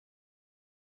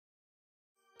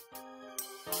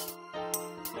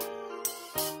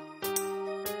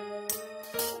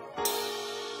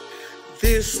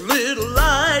This little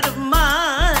light of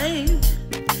mine,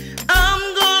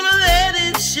 I'm gonna let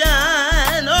it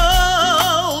shine.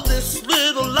 Oh, this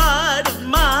little light of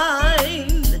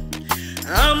mine,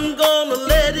 I'm gonna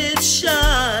let it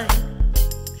shine.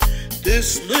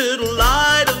 This little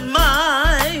light of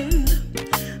mine,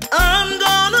 I'm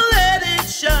gonna let it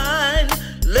shine.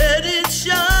 Let it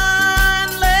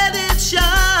shine, let it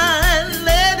shine,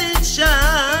 let it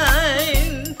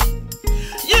shine.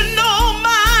 You know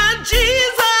my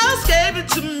Jesus gave it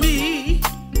to me,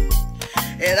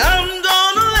 and I'm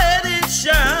gonna let it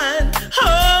shine.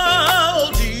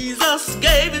 Oh, Jesus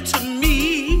gave it to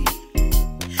me,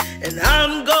 and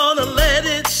I'm gonna let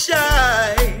it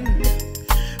shine.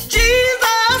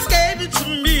 Jesus gave it to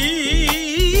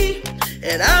me,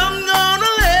 and I'm gonna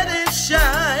let it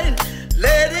shine.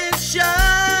 Let it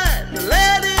shine,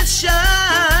 let it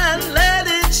shine, let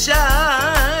it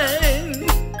shine.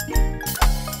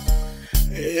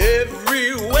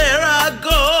 Everywhere I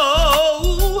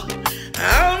go,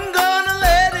 I'm gonna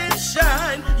let it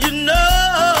shine. You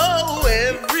know,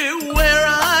 everywhere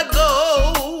I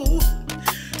go,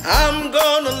 I'm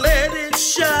gonna let it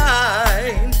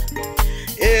shine.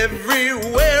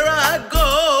 Everywhere I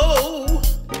go,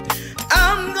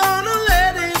 I'm gonna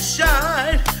let it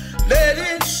shine. Let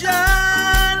it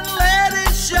shine, let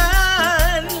it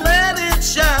shine, let it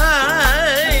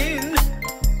shine.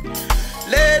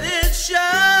 Let it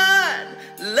shine,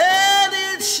 let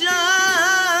it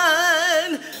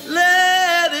shine,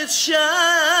 let it shine.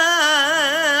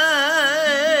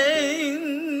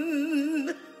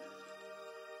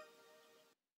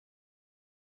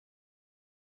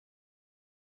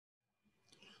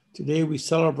 Today we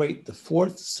celebrate the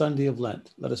fourth Sunday of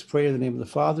Lent. Let us pray in the name of the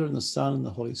Father, and the Son, and the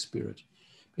Holy Spirit.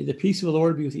 May the peace of the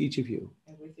Lord be with each of you.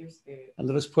 And with your spirit. And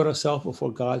let us put ourselves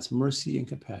before God's mercy and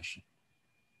compassion.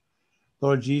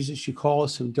 Lord Jesus, you call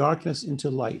us from darkness into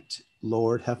light.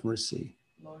 Lord, have mercy.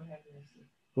 Lord, have mercy.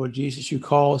 Lord Jesus, you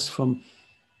call us from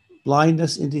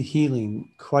blindness into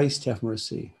healing. Christ, have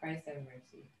mercy. Christ, have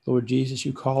mercy. Lord Jesus,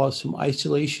 you call us from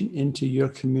isolation into your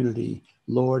community.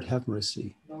 Lord, have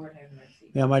mercy. Lord, have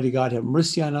mercy. May Almighty God have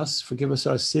mercy on us, forgive us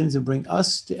our sins, and bring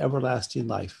us to everlasting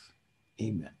life.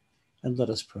 Amen. And let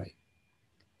us pray.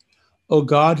 O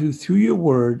God, who through your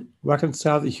word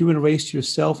reconciled the human race to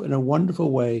yourself in a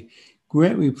wonderful way,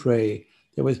 grant, we pray,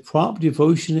 that with prompt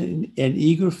devotion and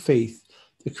eager faith,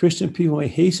 the Christian people may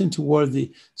hasten toward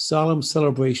the solemn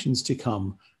celebrations to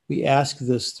come. We ask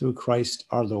this through Christ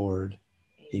our Lord.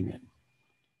 Amen.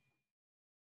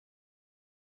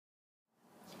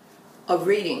 A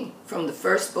reading from the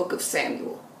first book of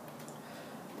Samuel.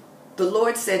 The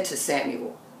Lord said to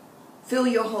Samuel, "Fill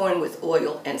your horn with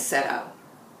oil and set out.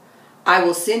 I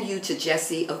will send you to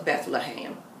Jesse of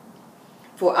Bethlehem,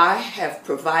 for I have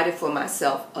provided for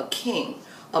myself a king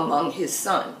among his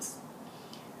sons."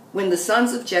 When the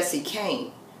sons of Jesse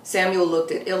came, Samuel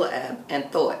looked at Eliab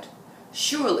and thought,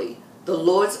 "Surely the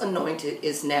Lord's anointed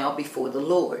is now before the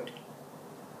Lord."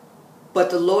 But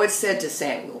the Lord said to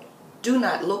Samuel, "Do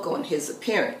not look on his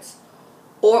appearance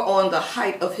or on the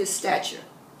height of his stature,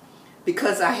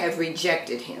 because I have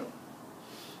rejected him.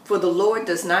 For the Lord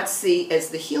does not see as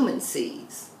the human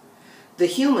sees. The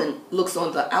human looks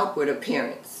on the outward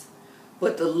appearance,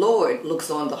 but the Lord looks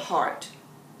on the heart."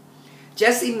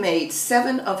 Jesse made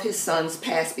 7 of his sons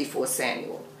pass before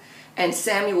Samuel, and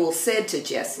Samuel said to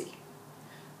Jesse,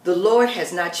 "The Lord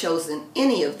has not chosen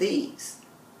any of these."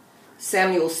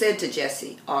 Samuel said to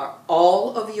Jesse, "Are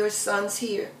all of your sons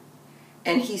here?"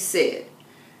 And he said,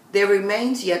 "There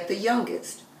remains yet the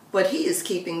youngest, but he is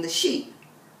keeping the sheep."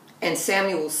 And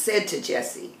Samuel said to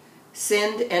Jesse,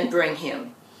 "Send and bring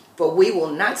him, for we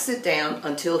will not sit down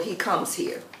until he comes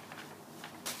here."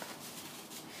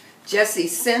 Jesse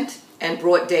sent and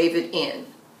brought David in.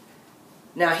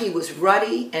 Now he was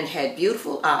ruddy and had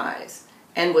beautiful eyes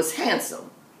and was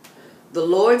handsome. The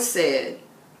Lord said,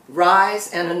 "Rise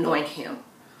and anoint him,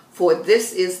 for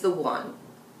this is the one."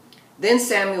 Then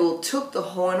Samuel took the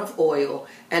horn of oil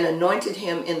and anointed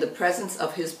him in the presence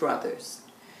of his brothers.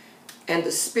 And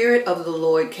the Spirit of the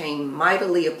Lord came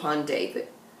mightily upon David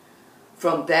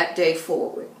from that day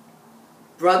forward.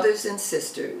 Brothers and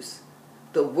sisters,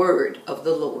 the word of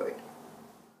the Lord.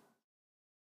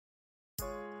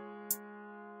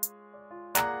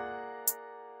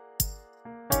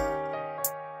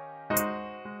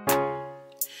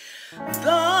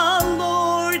 The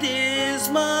Lord is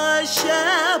my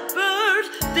shepherd,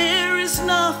 there is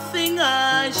nothing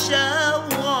I shall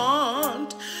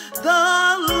want.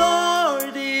 The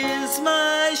Lord is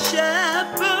my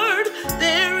shepherd,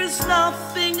 there is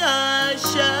nothing I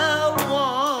shall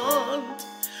want.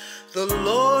 The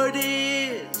Lord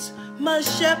is my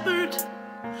shepherd,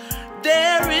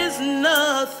 there is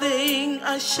nothing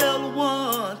I shall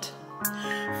want.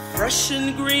 Fresh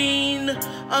and green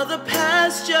are the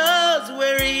pastures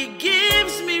where he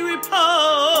gives me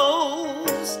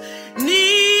repose.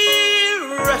 Near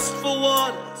restful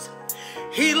waters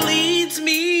he leads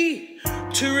me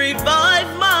to revive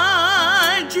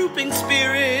my drooping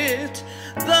spirit.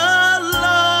 The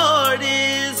Lord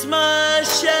is my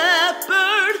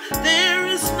shepherd, there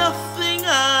is nothing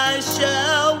I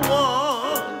shall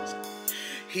want.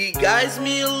 He guides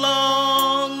me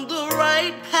along the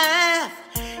right path,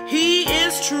 he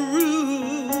is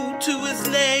true to his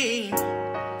name.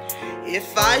 If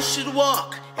I should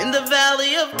walk in the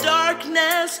valley of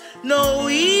darkness, no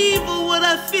evil would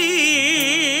I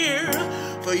fear.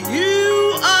 For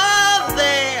you are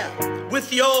there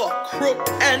with your crook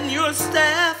and your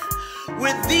staff.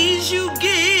 With these you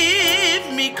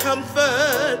give me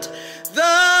comfort.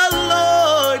 The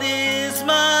Lord is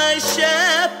my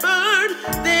shepherd,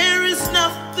 there is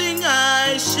nothing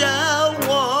I shall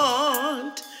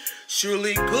want.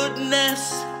 Surely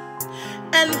goodness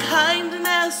and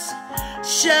kindness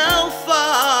shall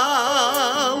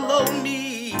follow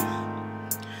me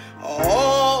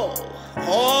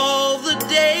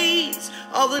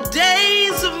all the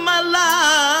days of my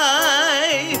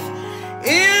life.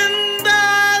 In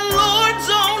the Lord's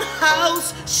own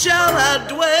house shall I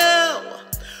dwell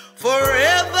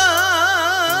forever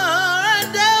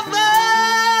and ever.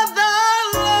 The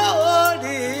Lord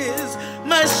is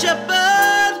my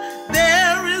shepherd,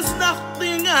 there is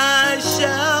nothing I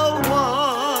shall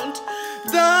want.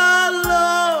 The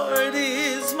Lord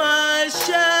is my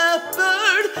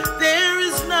shepherd, there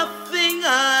is nothing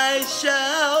I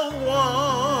shall want.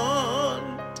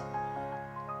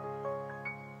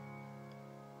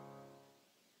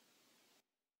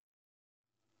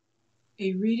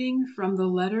 A reading from the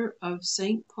letter of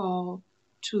St. Paul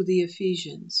to the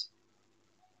Ephesians.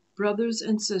 Brothers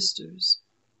and sisters,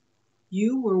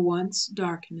 you were once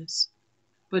darkness,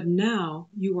 but now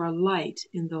you are light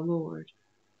in the Lord.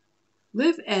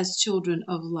 Live as children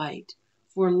of light,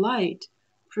 for light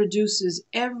produces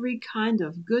every kind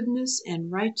of goodness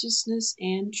and righteousness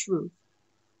and truth.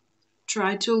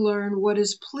 Try to learn what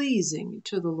is pleasing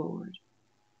to the Lord.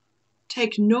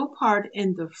 Take no part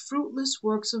in the fruitless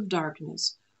works of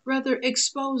darkness, rather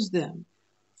expose them,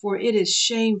 for it is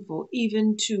shameful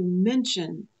even to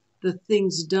mention the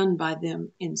things done by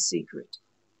them in secret.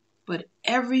 But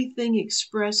everything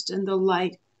expressed in the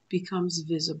light becomes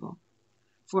visible,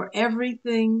 for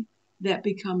everything that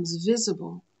becomes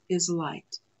visible is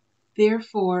light.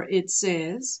 Therefore it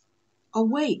says,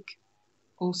 "Awake,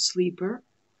 O sleeper,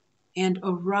 and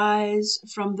arise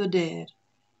from the dead,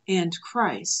 and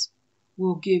Christ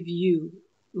will give you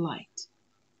light."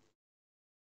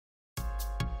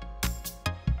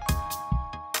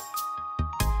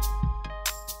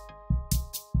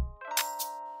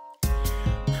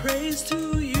 Praise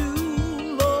to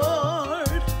you,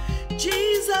 Lord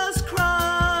Jesus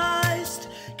Christ,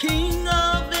 King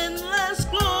of endless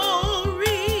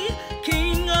glory,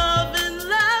 King of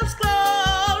endless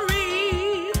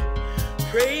glory.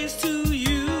 Praise to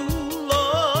you,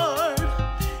 Lord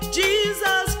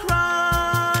Jesus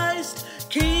Christ,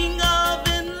 King of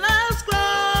endless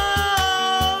glory.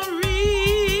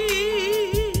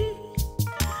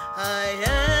 I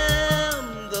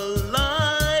am the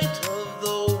light of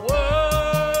the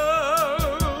world,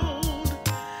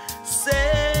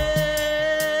 says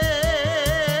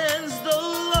the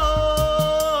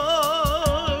Lord.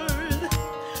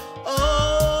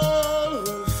 All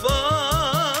who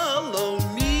follow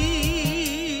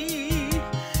me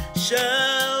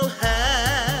shall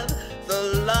have the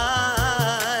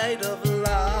light of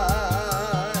life.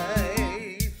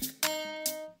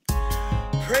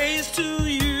 Praise to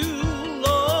you,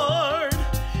 Lord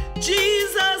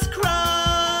Jesus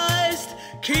Christ,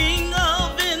 King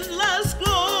of endless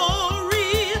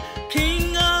glory,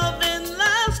 King of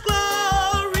endless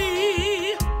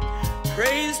glory.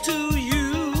 Praise to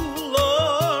you,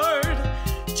 Lord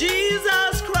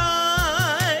Jesus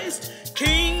Christ,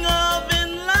 King of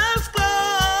endless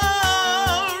glory,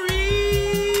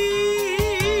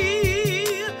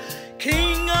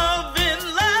 King of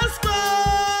endless glory.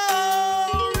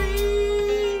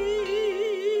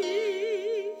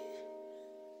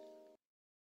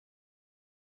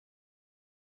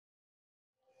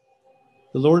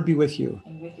 The Lord be with you.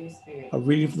 And with your spirit. A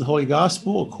reading from the Holy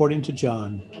Gospel according to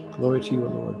John. Glory to you, O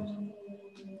Lord.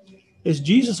 As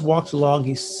Jesus walked along,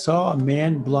 he saw a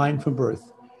man blind from birth.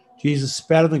 Jesus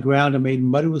spat on the ground and made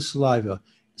muddy with saliva,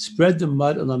 spread the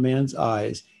mud on the man's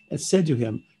eyes, and said to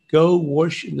him, "Go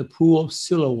wash in the pool of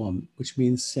Siloam," which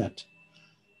means sent.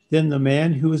 Then the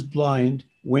man who was blind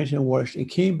went and washed and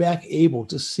came back able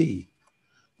to see.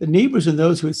 The neighbors and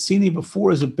those who had seen him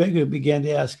before as a beggar began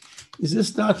to ask, "Is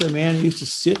this not the man who used to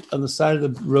sit on the side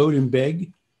of the road and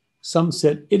beg?" Some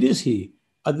said, "It is he."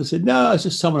 Others said, "No, it's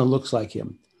just someone who looks like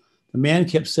him." The man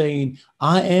kept saying,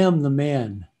 "I am the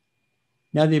man."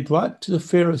 Now they brought to the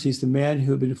Pharisees the man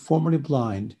who had been formerly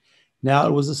blind. Now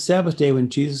it was the Sabbath day when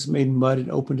Jesus made mud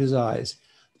and opened his eyes.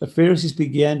 The Pharisees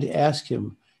began to ask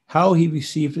him how he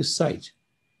received his sight.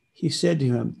 He said to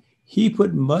him, "He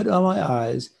put mud on my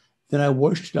eyes, then I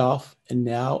washed it off, and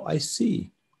now I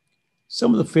see."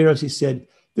 Some of the Pharisees said,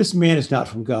 "This man is not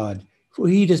from God, for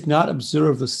he does not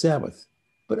observe the Sabbath."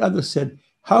 But others said,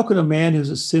 "How can a man who is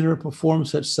a sinner perform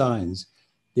such signs?"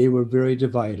 They were very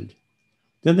divided.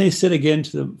 Then they said again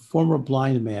to the former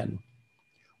blind man,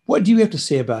 "What do you have to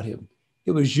say about him?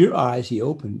 It was your eyes he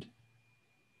opened.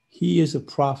 He is a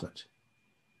prophet."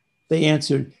 They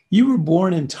answered, "You were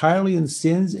born entirely in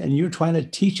sins, and you're trying to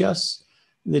teach us?"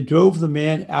 And they drove the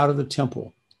man out of the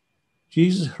temple.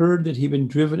 Jesus heard that he'd been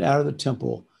driven out of the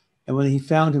temple, and when he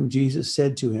found him, Jesus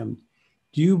said to him,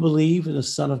 "Do you believe in the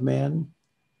Son of Man?"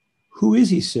 "Who is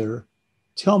he, sir?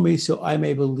 Tell me so I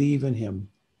may believe in him."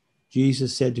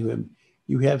 Jesus said to him,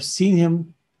 "You have seen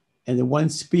him, and the one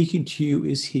speaking to you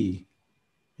is he."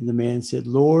 And the man said,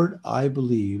 "Lord, I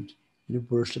believed," and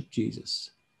worshiped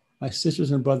Jesus. My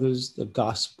sisters and brothers, the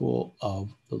gospel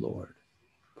of the Lord.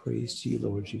 Praise to you,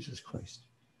 Lord Jesus Christ.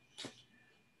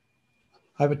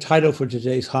 I have a title for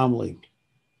today's homily: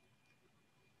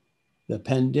 The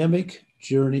Pandemic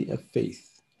Journey of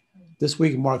Faith. This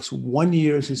week marks 1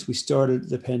 year since we started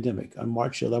the pandemic on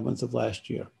March 11th of last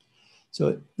year.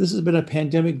 So this has been a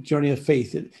pandemic journey of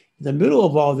faith. In the middle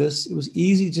of all this, it was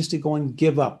easy just to go and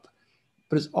give up.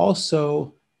 But it's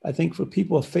also, I think, for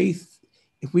people of faith,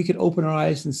 if we can open our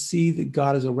eyes and see that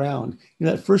God is around. You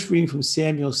know, that first reading from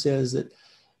Samuel says that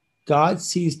God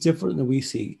sees different than we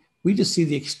see. We just see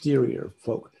the exterior,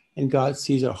 folk, and God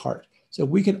sees our heart. So if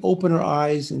we can open our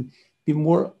eyes and be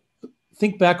more,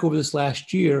 think back over this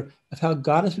last year of how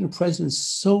God has been present in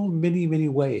so many, many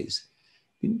ways.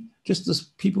 Just the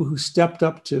people who stepped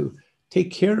up to take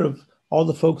care of all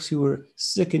the folks who were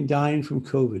sick and dying from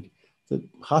COVID, the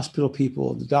hospital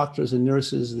people, the doctors and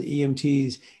nurses, the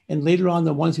EMTs, and later on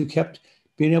the ones who kept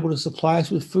being able to supply us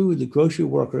with food, the grocery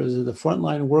workers and the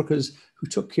frontline workers who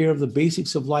took care of the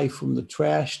basics of life, from the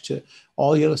trash to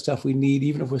all the other stuff we need,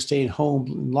 even if we're staying home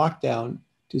in lockdown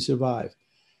to survive.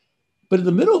 But in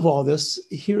the middle of all this,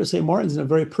 here at St. Martin's, in a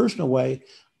very personal way,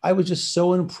 I was just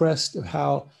so impressed of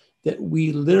how that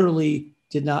we literally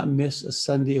did not miss a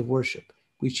Sunday of worship.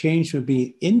 We changed from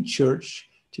being in church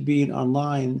to being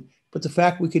online, but the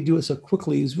fact we could do it so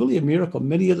quickly is really a miracle.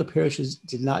 Many other parishes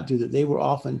did not do that. They were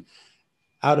often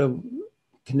out of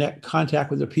contact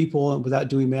with their people and without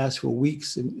doing Mass for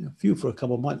weeks, and a few for a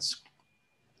couple of months.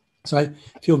 So I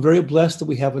feel very blessed that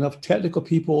we have enough technical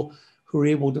people who are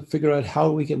able to figure out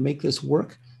how we can make this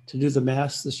work, to do the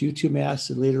Mass, this YouTube Mass,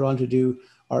 and later on to do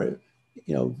our,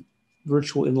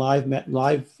 virtual and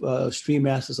live stream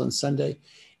Masses on Sunday.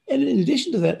 And in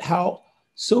addition to that, how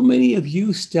so many of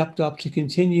you stepped up to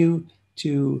continue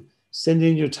to send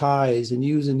in your tithes and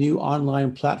use the new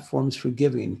online platforms for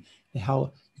giving, and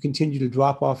how you continue to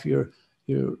drop off your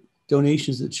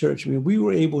donations at church. I mean, we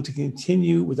were able to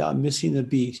continue without missing a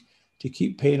beat to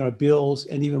keep paying our bills,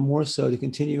 and even more so to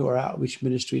continue our outreach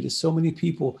ministry to so many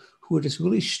people who are just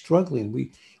really struggling.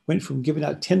 We went from giving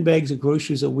out 10 bags of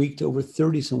groceries a week to over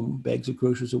 30 some bags of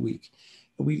groceries a week.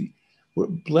 And we were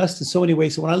blessed in so many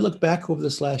ways. So when I look back over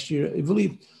this last year,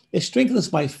 it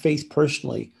strengthens my faith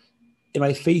personally, and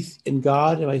my faith in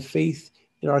God, and my faith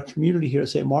in our community here at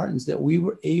St. Martin's, that we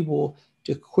were able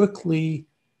to quickly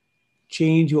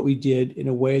change what we did in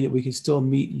a way that we could still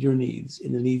meet your needs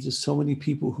and the needs of so many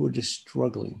people who are just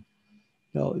struggling.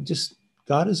 Just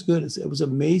God is good. It was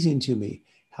amazing to me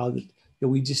how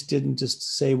we just didn't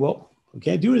just say, well, we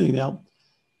can't do anything now.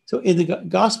 So in the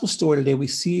gospel story today, we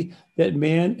see that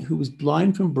man who was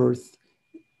blind from birth.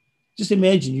 Just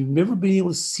imagine, you've never been able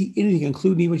to see anything,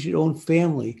 including even your own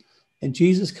family. And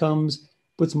Jesus comes,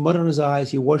 puts mud on his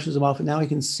eyes, he washes them off, and now he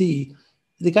can see.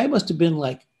 The guy must have been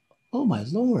like, oh my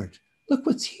Lord, look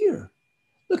what's here.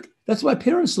 Look, that's what my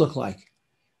parents look like.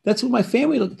 That's what my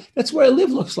family that's where I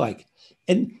live looks like.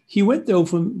 And he went, though,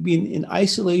 from being in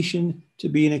isolation to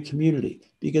being a community,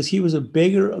 because he was a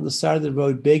beggar on the side of the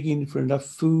road begging for enough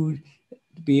food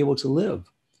to be able to live.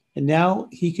 And now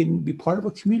he can be part of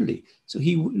a community. So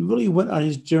he really went on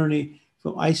his journey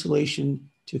from isolation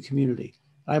to community.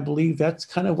 I believe that's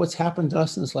kind of what's happened to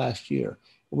us in this last year.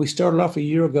 When we started off a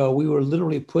year ago, we were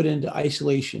literally put into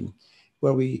isolation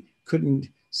where we couldn't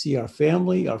see our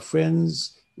family, our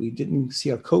friends. We didn't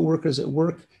see our coworkers at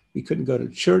work. We couldn't go to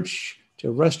church,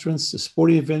 to restaurants, to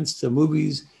sporting events, to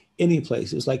movies, any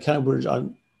place. It was like kind of we're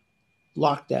on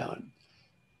lockdown.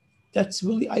 That's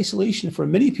really isolation for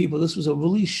many people. This was a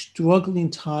really struggling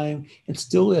time and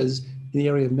still is in the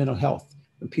area of mental health.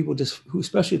 When people just, who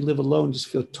especially live alone, just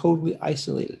feel totally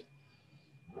isolated.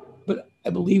 But I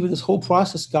believe in this whole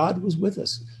process, God was with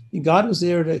us. And God was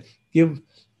there to give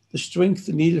the strength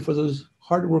needed for those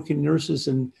hardworking nurses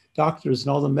and doctors and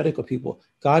all the medical people.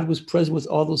 God was present with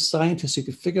all those scientists who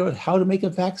could figure out how to make a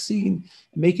vaccine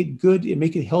and make it good and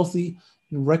make it healthy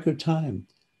in record time.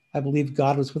 I believe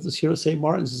God was with us here at St.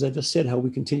 Martin's, as I just said, how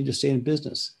we continue to stay in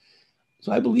business.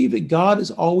 So I believe that God is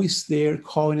always there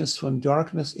calling us from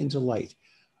darkness into light.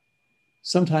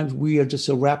 Sometimes we are just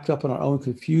so wrapped up in our own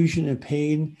confusion and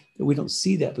pain that we don't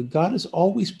see that, but God is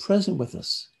always present with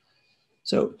us.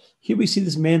 So here we see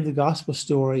this man in the gospel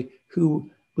story who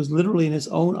was literally in his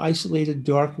own isolated,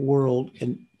 dark world,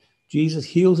 and Jesus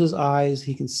heals his eyes,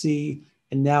 he can see,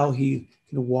 and now he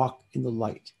can walk in the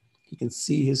light. He can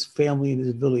see his family and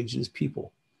his village and his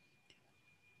people.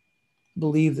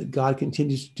 Believe that God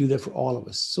continues to do that for all of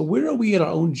us. So where are we in our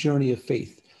own journey of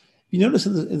faith? You notice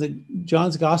in the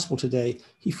John's gospel today,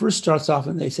 he first starts off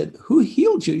and they said, who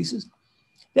healed you? He says,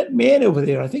 that man over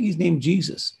there, I think he's named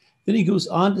Jesus. Then he goes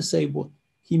on to say, well,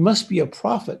 he must be a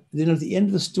prophet. Then at the end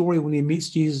of the story, when he meets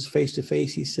Jesus face to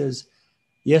face, he says,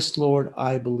 yes, Lord,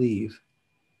 I believe.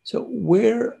 So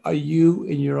where are you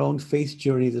in your own faith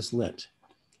journey this Lent?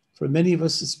 For many of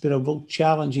us, it's been a real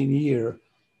challenging year,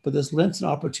 but this Lent's an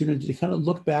opportunity to kind of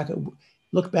look back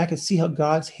and see how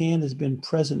God's hand has been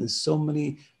present in so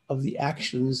many of the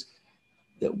actions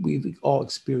that we've all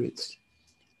experienced.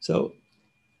 So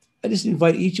I just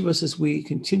invite each of us as we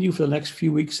continue for the next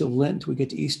few weeks of Lent, till we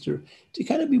get to Easter, to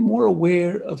kind of be more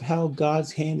aware of how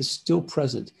God's hand is still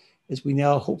present as we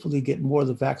now hopefully get more of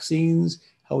the vaccines,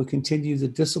 how we continue the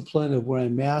discipline of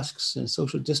wearing masks and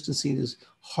social distancing, as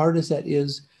hard as that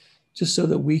is, just so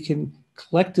that we can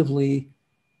collectively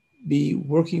be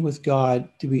working with God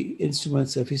to be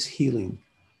instruments of his healing.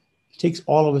 It takes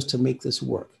all of us to make this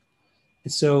work.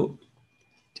 And so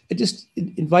I just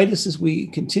invite us as we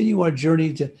continue our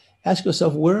journey to ask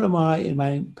ourselves, where am I in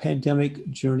my pandemic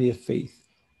journey of faith?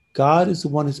 God is the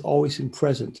one who's always been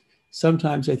present.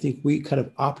 Sometimes I think we kind of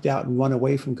opt out and run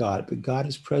away from God, but God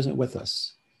is present with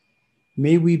us.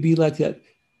 May we be like that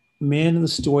man in the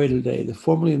story today, the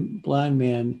formerly blind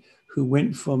man who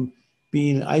went from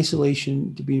being in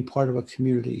isolation to being part of a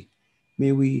community.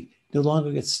 May we no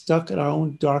longer get stuck in our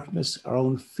own darkness, our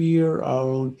own fear, our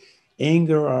own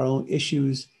anger, our own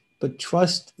issues, but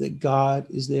trust that God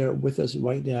is there with us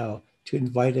right now to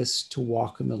invite us to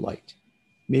walk in the light.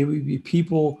 May we be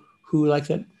people who, like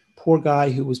that poor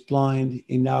guy who was blind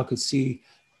and now could see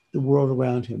the world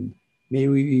around him. May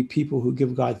we be people who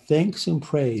give God thanks and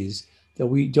praise that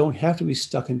we don't have to be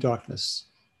stuck in darkness,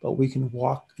 but we can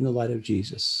walk in the light of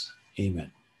Jesus.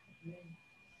 Amen.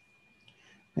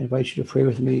 I invite you to pray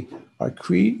with me our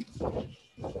creed.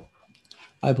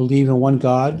 I believe in one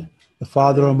God, the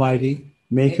Father Almighty,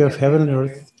 maker of heaven and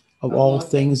earth, of all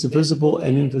things visible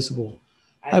and invisible.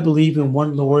 I believe in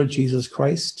one Lord Jesus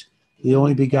Christ, the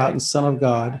only begotten Son of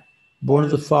God, born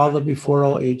of the Father before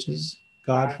all ages,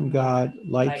 God from God,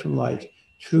 light from light,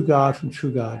 true God from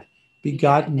true God,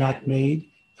 begotten, not made,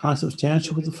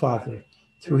 consubstantial with the Father.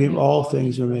 Through him all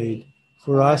things were made.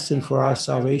 For us and for our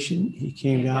salvation, he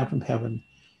came down from heaven.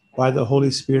 By the Holy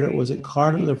Spirit was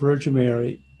incarnate of the Virgin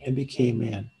Mary and became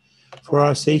man. For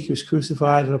our sake he was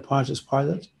crucified under Pontius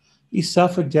Pilate. He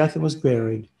suffered death and was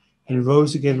buried, and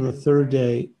rose again on the third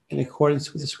day in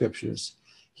accordance with the Scriptures.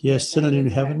 He has ascended in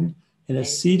heaven and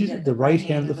is seated at the right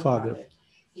hand of the Father.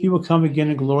 He will come again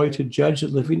in glory to judge the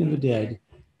living and the dead,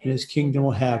 and his kingdom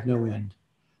will have no end.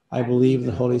 I believe in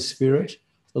the Holy Spirit,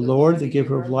 the Lord, the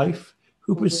giver of life,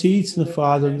 who proceeds from the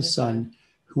Father and the Son,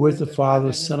 who with the Father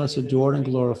and Son is adored and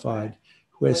glorified,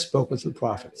 who has spoken through the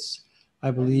prophets.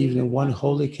 I believe in one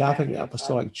holy Catholic and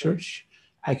Apostolic Church.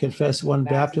 I confess one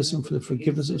baptism for the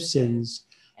forgiveness of sins.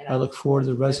 I look forward to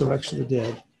the resurrection of the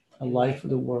dead and life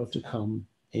of the world to come.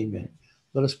 Amen.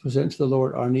 Let us present to the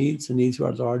Lord our needs and needs of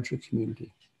our larger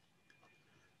community.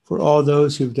 For all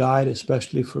those who've died,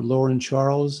 especially for Lauren and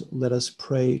Charles, let us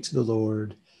pray to the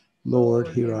Lord. Lord,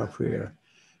 hear our prayer.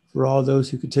 For all those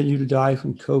who continue to die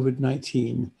from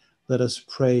COVID-19, let us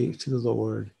pray to the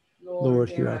Lord. Lord,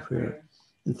 hear our prayer.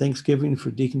 In thanksgiving for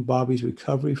Deacon Bobby's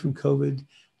recovery from COVID,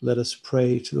 let us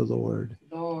pray to the Lord.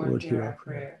 Lord, hear our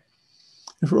prayer.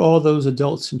 And for all those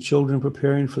adults and children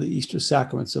preparing for the Easter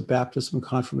sacraments of baptism,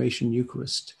 confirmation, and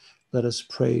Eucharist, let us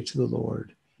pray to the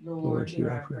Lord. Lord,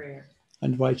 hear our prayer. I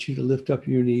invite you to lift up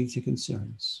your needs and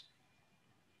concerns.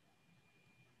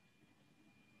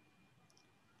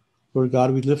 Lord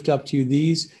God, we lift up to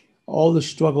you all the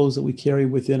struggles that we carry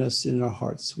within us and in our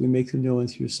hearts. We make them known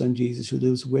through your Son, Jesus, who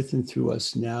lives with and through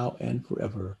us now and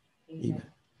forever. Amen.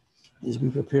 As we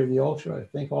prepare the altar, I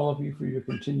thank all of you for your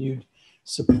continued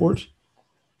support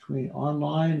between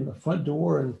online and the front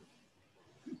door and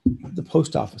the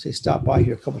post office. They stop by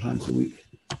here a couple times a week.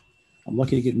 I'm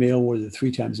lucky to get mail more than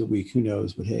 3 times a week. Who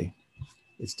knows? But hey,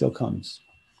 it still comes.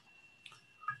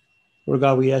 Lord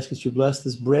God, we ask that you bless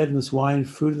this bread and this wine,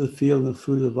 fruit of the field and the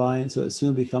fruit of the vine, so it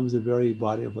soon becomes the very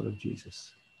body and blood of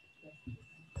Jesus.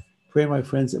 Pray, my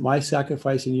friends, that my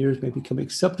sacrifice and yours may become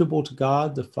acceptable to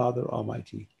God, the Father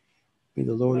Almighty. May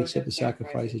the Lord accept the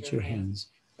sacrifice at your hands,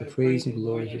 the praise and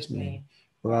glory of his name,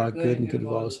 for our good and good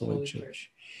of all his holy church.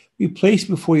 We place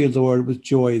before you, Lord, with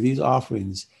joy these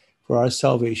offerings for our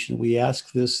salvation. We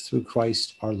ask this through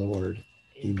Christ our Lord.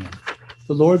 Amen.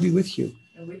 The Lord be with you.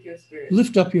 And with your spirit.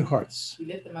 Lift up your hearts. We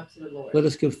lift them up to the Lord. Let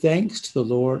us give thanks to the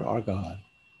Lord our God.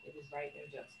 It is right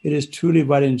and just. It is truly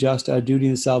right and just, our duty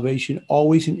and salvation,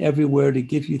 always and everywhere to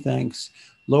give you thanks,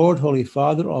 Lord, Holy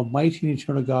Father, Almighty and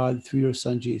eternal God, through your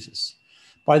Son Jesus.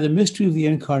 By the mystery of the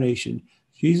Incarnation,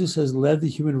 Jesus has led the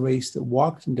human race that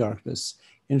walked in darkness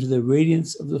into the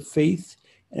radiance of the faith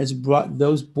and has brought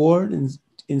those born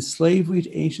in slavery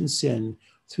to ancient sin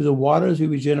through the waters of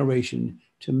regeneration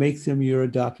to make them your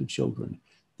adopted children.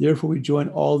 Therefore, we join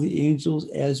all the angels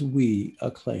as we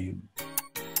acclaim.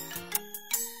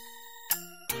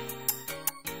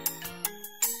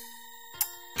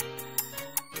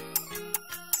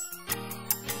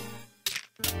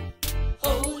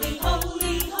 Holy,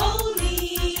 holy,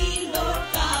 holy, Lord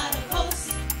God of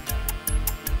hosts.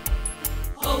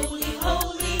 Holy,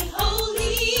 holy,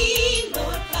 holy,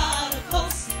 Lord God of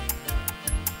hosts.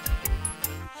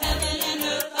 Heaven and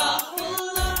earth are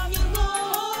full of your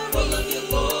glory. Full of your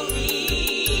glory.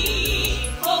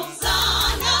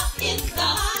 Hosanna in the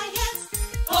highest.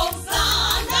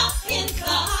 Hosanna in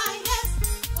the highest.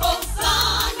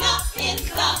 Hosanna in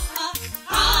the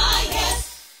highest.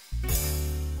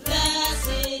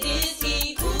 Blessed is he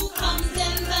who comes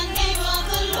in the name of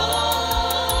the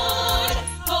Lord.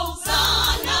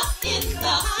 Hosanna in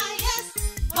the highest.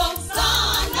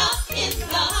 Hosanna in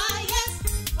the highest.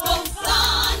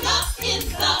 Hosanna in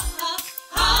the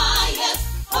highest.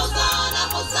 Hosanna,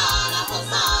 Hosanna,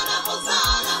 Hosanna,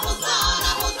 Hosanna, Hosanna,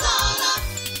 Hosanna.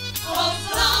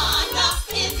 Hosanna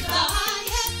in the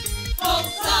highest.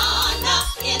 Hosanna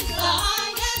in the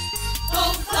highest.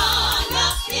 Hosanna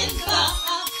in the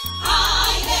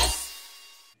highest.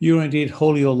 You are indeed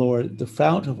holy, O Lord, the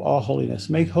fount of all holiness.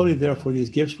 Make holy, therefore, these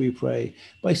gifts, we pray,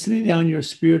 by sending down your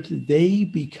Spirit, that they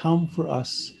become for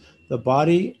us the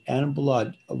body and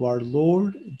blood of our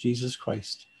Lord Jesus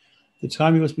Christ. The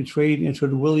time he was betrayed and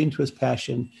entered willingly into his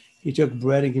passion, he took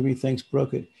bread and giving thanks,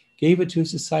 broke it, gave it to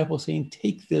his disciples, saying,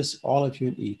 "Take this, all of you,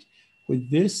 and eat. For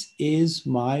this is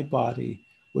my body,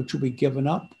 which will be given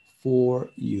up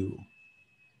for you."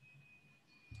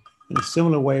 In a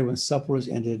similar way, when supper was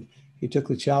ended, he took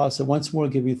the chalice and once more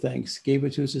giving thanks, gave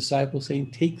it to his disciples,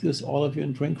 saying, "Take this, all of you,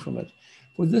 and drink from it.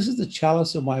 For this is the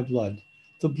chalice of my blood,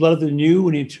 the blood of the new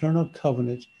and eternal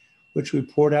covenant, which we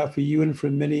poured out for you and for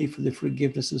many for the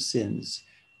forgiveness of sins.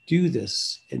 Do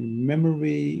this in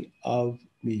memory of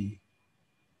me."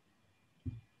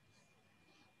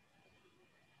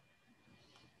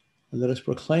 And let us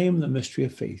proclaim the mystery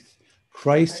of faith.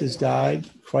 Christ has died,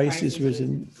 Christ is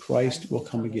risen, Christ will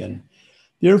come again.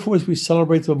 Therefore, as we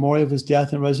celebrate the memorial of his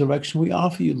death and resurrection, we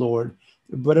offer you, Lord,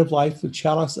 the bread of life, the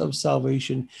chalice of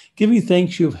salvation, giving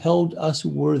thanks you have held us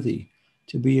worthy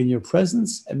to be in your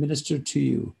presence and minister to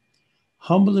you.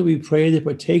 Humbly we pray that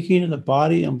partaking in the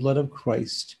body and blood of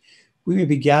Christ, we may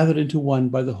be gathered into one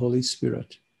by the Holy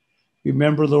Spirit.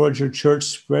 Remember, Lord, your church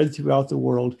spread throughout the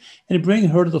world, and bring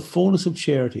her to the fullness of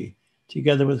charity,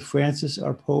 together with Francis,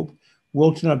 our Pope,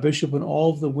 Wilton, our Bishop, and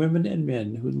all of the women and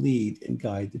men who lead and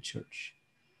guide the church.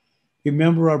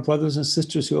 Remember our brothers and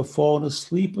sisters who have fallen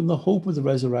asleep in the hope of the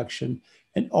resurrection,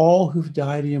 and all who've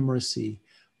died in your mercy.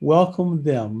 Welcome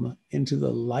them into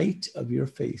the light of your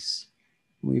face.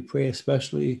 And we pray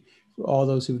especially for all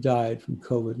those who've died from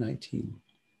COVID-19.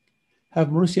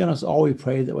 Have mercy on us all, we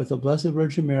pray, that with the Blessed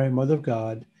Virgin Mary, Mother of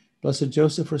God, Blessed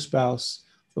Joseph, her spouse,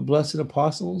 the blessed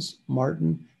apostles,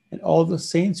 Martin, and all the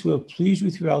saints who have pleased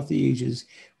you throughout the ages,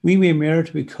 we may merit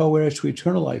to be co-heirs to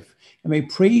eternal life, and may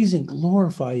praise and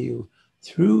glorify you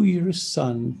through your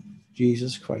Son,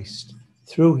 Jesus Christ.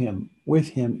 through him, with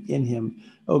him, in him.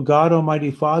 O God,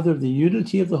 Almighty Father, the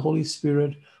unity of the Holy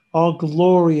Spirit, all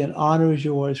glory and honor is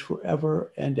yours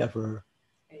forever and ever.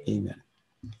 Amen.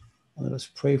 And let us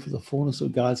pray for the fullness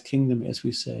of God's kingdom as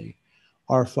we say,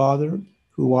 Our Father,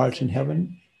 who art in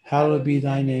heaven, hallowed be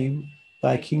thy name.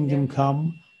 Thy kingdom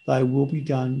come, thy will be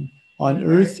done, on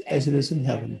earth as it is in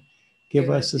heaven. Give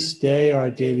us this day our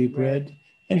daily bread,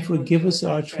 and forgive us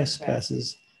our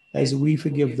trespasses, as we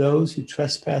forgive those who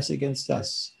trespass against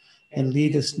us. And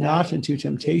lead us not into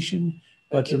temptation,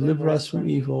 but deliver us from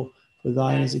evil. For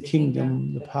thine is the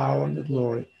kingdom, the power, and the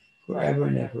glory, forever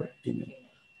and ever. Amen.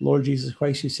 Lord Jesus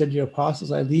Christ, you said to your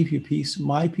apostles, I leave you peace.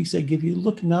 My peace I give you.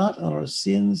 Look not on our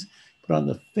sins, but on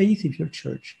the faith of your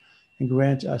church, and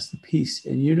grant us the peace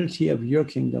and unity of your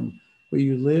kingdom, where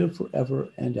you live forever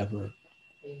and ever.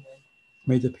 Amen.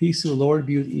 May the peace of the Lord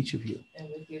be with each of you. And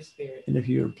with your spirit. And if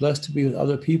you're blessed to be with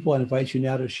other people, I invite you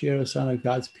now to share a sign of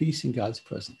God's peace and God's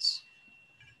presence.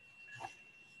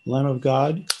 Lamb of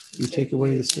God, you take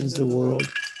away the sins of the world,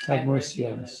 have mercy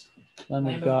on us. Lamb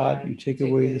of God, you take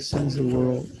away the sins of the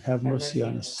world, have mercy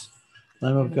on us.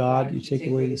 Lamb of God, you take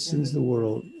away the sins of the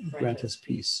world, and grant us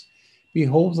peace.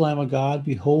 Behold the Lamb of God,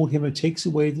 behold him who takes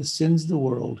away the sins of the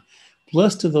world.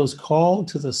 Blessed are those called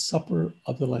to the supper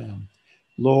of the Lamb.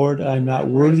 Lord, I am not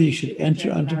worthy you should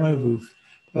enter under my roof,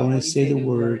 but only say the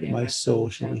word, and my soul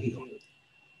shall be healed.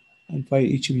 I invite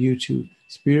each of you to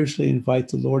spiritually invite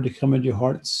the Lord to come into your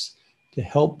hearts to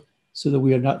help, so that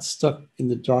we are not stuck in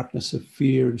the darkness of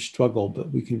fear and struggle, but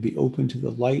we can be open to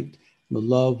the light, the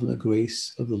love, and the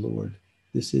grace of the Lord.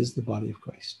 This is the body of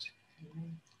Christ.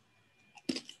 Amen.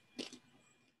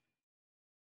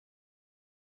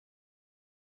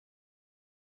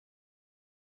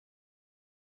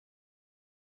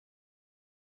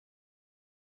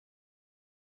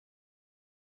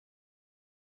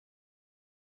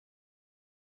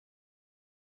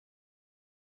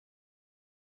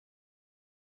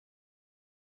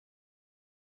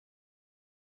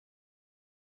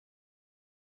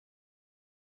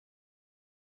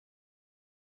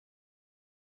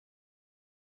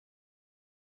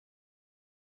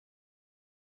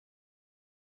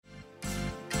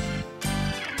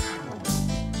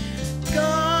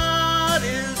 God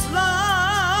is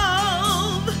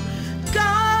love.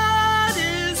 God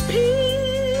is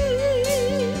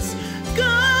peace.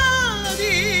 God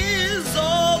is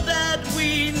all that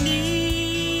we need.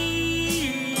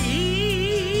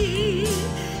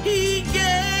 He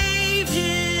gave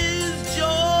his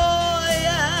joy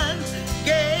and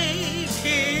gave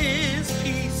his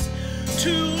peace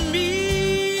to me.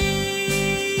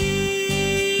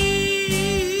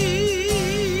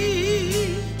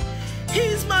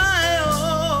 He's my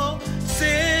all,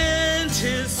 sent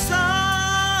his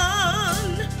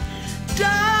son,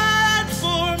 died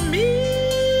for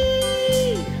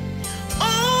me.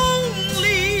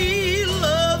 Only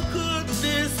love could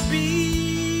this be.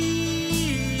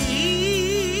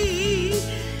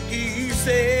 He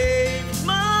saved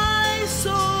my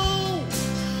soul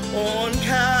on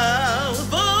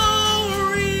Calvary.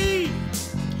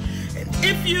 And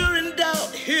if you're in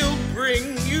doubt, he'll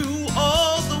bring you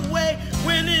all the way.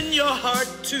 When in your heart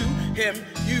to him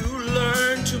you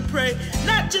learn to pray,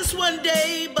 not just one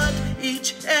day, but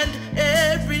each and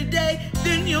every day,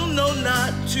 then you'll know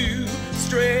not to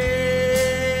stray.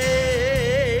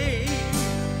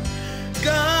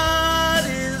 God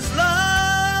is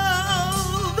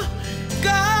love.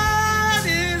 God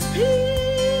is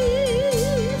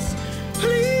peace.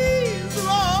 Please,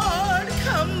 Lord,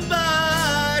 come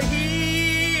by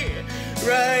here,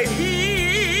 right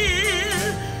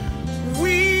here.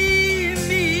 We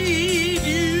need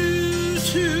you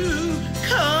to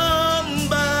come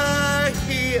by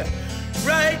here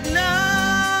right now.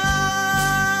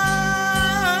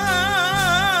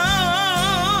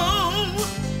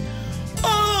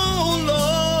 Oh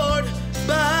Lord,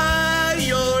 by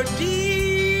your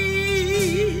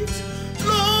deeds,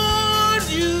 Lord,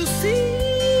 you see,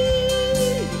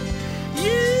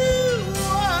 you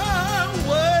are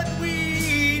what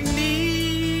we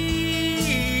need.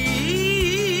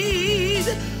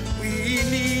 We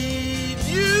need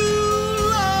you,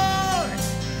 Lord,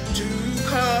 to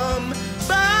come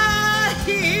by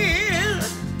here.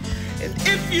 And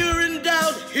if you're in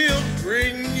doubt, he'll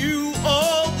bring you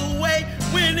all the way.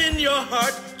 When in your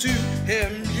heart to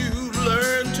him you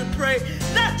learn to pray,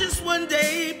 not just one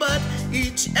day, but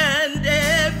each and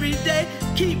every day.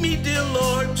 Keep me, dear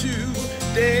Lord,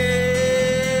 today.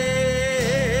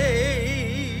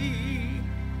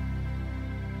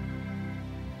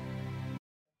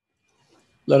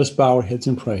 Let us bow our heads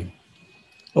and pray.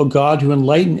 O God, who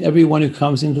enlighten everyone who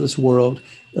comes into this world,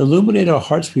 illuminate our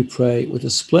hearts, we pray, with the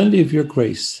splendor of your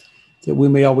grace, that we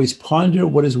may always ponder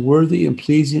what is worthy and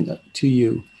pleasing to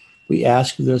you. We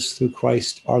ask this through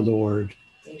Christ our Lord.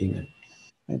 Amen.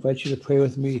 I invite you to pray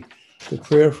with me the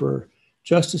prayer for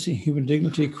justice and human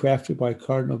dignity crafted by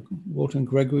Cardinal Wilton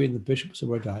Gregory and the bishops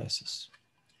of our diocese.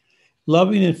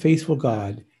 Loving and faithful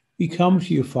God, we come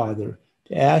to you, Father,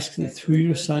 to ask that through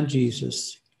your Son,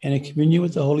 Jesus, and in communion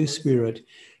with the Holy Spirit,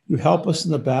 you help us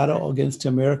in the battle against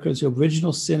America's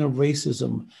original sin of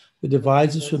racism that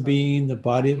divides us from being the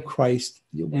body of Christ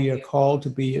that we are called to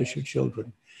be as your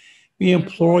children. We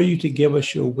implore you to give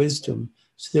us your wisdom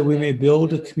so that we may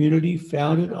build a community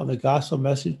founded on the gospel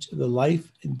message of the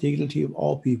life and dignity of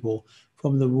all people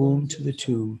from the womb to the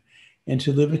tomb, and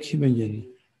to live in communion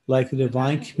like the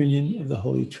divine communion of the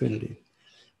Holy Trinity.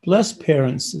 Bless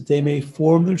parents that they may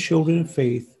form their children in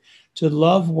faith to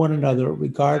love one another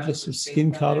regardless of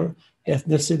skin color,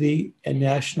 ethnicity, and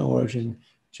national origin,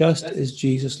 just as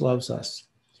Jesus loves us.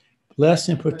 Bless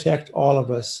and protect all of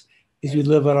us as we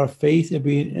live out our faith and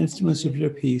be instruments of your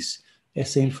peace, as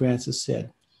St. Francis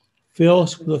said. Fill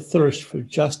us with a thirst for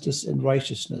justice and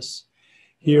righteousness.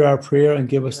 Hear our prayer and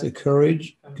give us the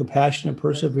courage, compassion, and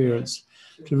perseverance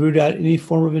to root out any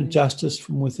form of injustice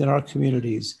from within our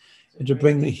communities and to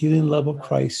bring the healing love of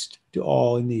Christ to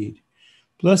all in need.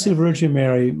 Blessed Virgin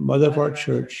Mary, Mother of our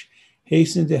Church,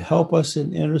 hasten to help us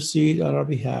and intercede on our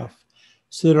behalf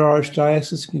so that our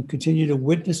archdiocese can continue to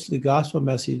witness the gospel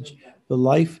message, the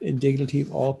life and dignity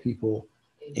of all people.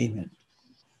 Amen.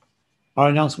 Our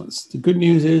announcements. The good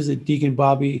news is that Deacon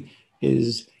Bobby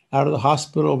is out of the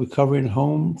hospital, recovering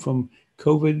home from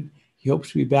COVID. He hopes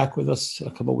to be back with us in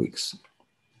a couple of weeks.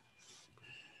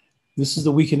 This is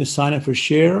the weekend to sign up for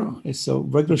Share. It's a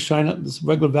regular sign up, this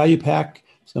regular value pack.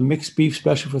 It's a mixed beef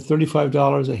special for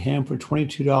 $35, a ham for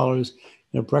 $22,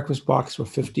 and a breakfast box for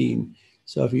 $15.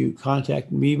 So if you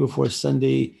contact me before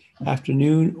Sunday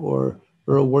afternoon or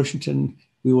Earl Washington,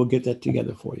 we will get that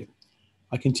together for you.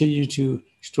 I continue to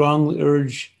strongly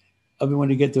urge everyone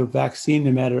to get their vaccine,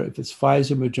 no matter if it's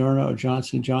Pfizer, Moderna, or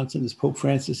Johnson & Johnson. As Pope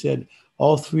Francis said,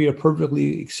 all three are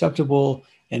perfectly acceptable.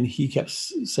 And he kept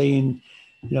saying,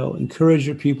 encourage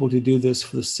your people to do this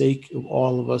for the sake of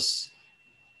all of us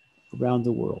around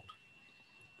the world.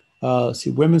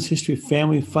 Women's History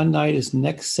Family Fun Night is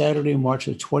next Saturday, March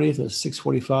the 20th at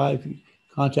 6:45.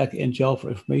 Contact Angel for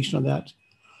information on that.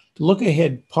 To look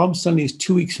ahead, Palm Sunday is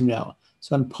 2 weeks from now.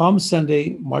 So on Palm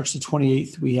Sunday, March the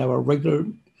 28th,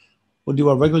 we'll do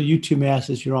our regular YouTube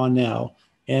Mass as you're on now.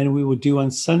 And we will do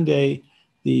on Sunday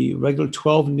the regular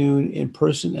 12 noon in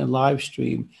person and live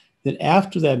stream. Then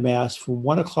after that Mass, from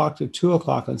 1 o'clock to 2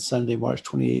 o'clock on Sunday, March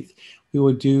 28th, we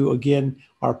will do again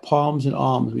our palms and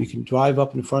alms. We can drive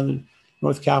up in front of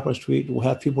North Capitol Street. We'll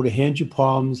have people to hand you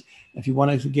palms. If you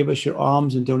want to give us your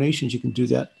alms and donations, you can do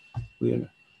that. We're going to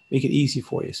make it easy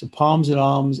for you. So palms and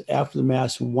alms after the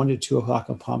Mass from 1 to 2 o'clock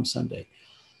on Palm Sunday.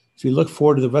 So we look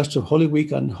forward to the rest of Holy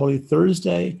Week. On Holy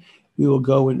Thursday, we will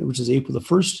go in, which is April the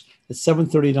 1st at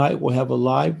 7:30 night. We'll have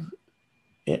a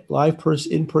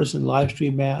in-person live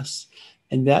stream Mass,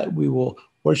 and that we will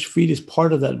wash feet as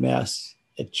part of that Mass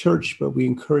at church, but we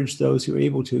encourage those who are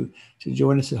able to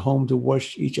join us at home to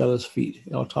wash each other's feet.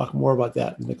 And I'll talk more about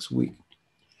that next week.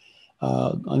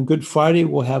 On Good Friday,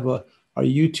 we'll have our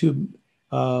YouTube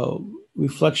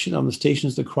reflection on the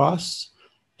Stations of the Cross.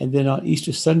 And then on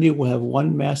Easter Sunday, we'll have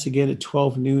one Mass again at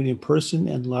 12 noon in person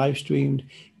and live streamed.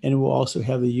 And we'll also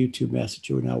have the YouTube Mass that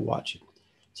you are now watching.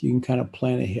 So you can kind of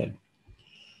plan ahead.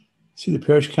 See, the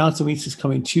Parish Council meets this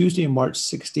coming Tuesday, March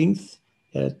 16th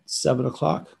at 7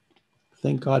 o'clock.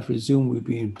 Thank God for Zoom. We'd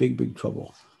be in big, big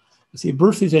trouble. Let's see,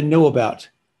 birthdays I know about.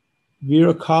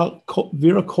 Vera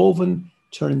Colvin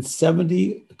turned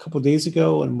 70 a couple of days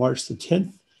ago on March the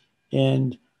 10th.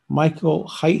 And Michael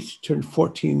Height turned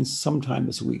 14 sometime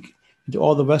this week. And to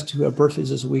all the rest who have birthdays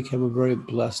this week, have a very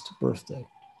blessed birthday.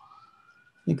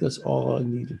 I think that's all I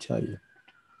need to tell you.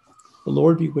 The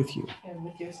Lord be with you. And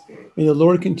with your spirit. May the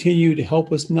Lord continue to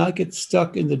help us not get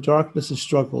stuck in the darkness and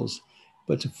struggles,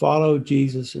 but to follow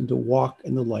Jesus and to walk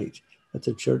in the light. Let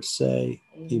the church say,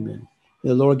 Amen. May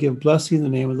the Lord give blessing in the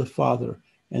name of the Father,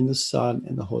 and the Son,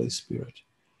 and the Holy Spirit.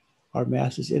 Our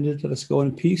Mass is ended. Let us go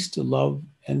in peace to love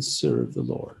and serve the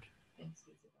Lord.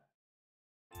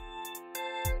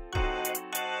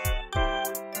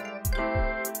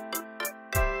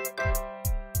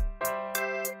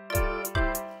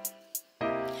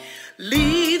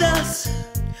 Lead us,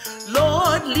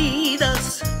 Lord, lead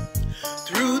us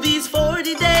through these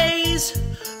 40 days.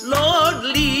 Lord,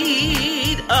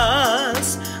 lead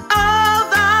us.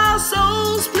 Of our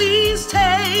souls, please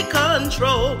take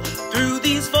control through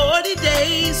these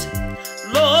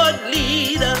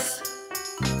lead us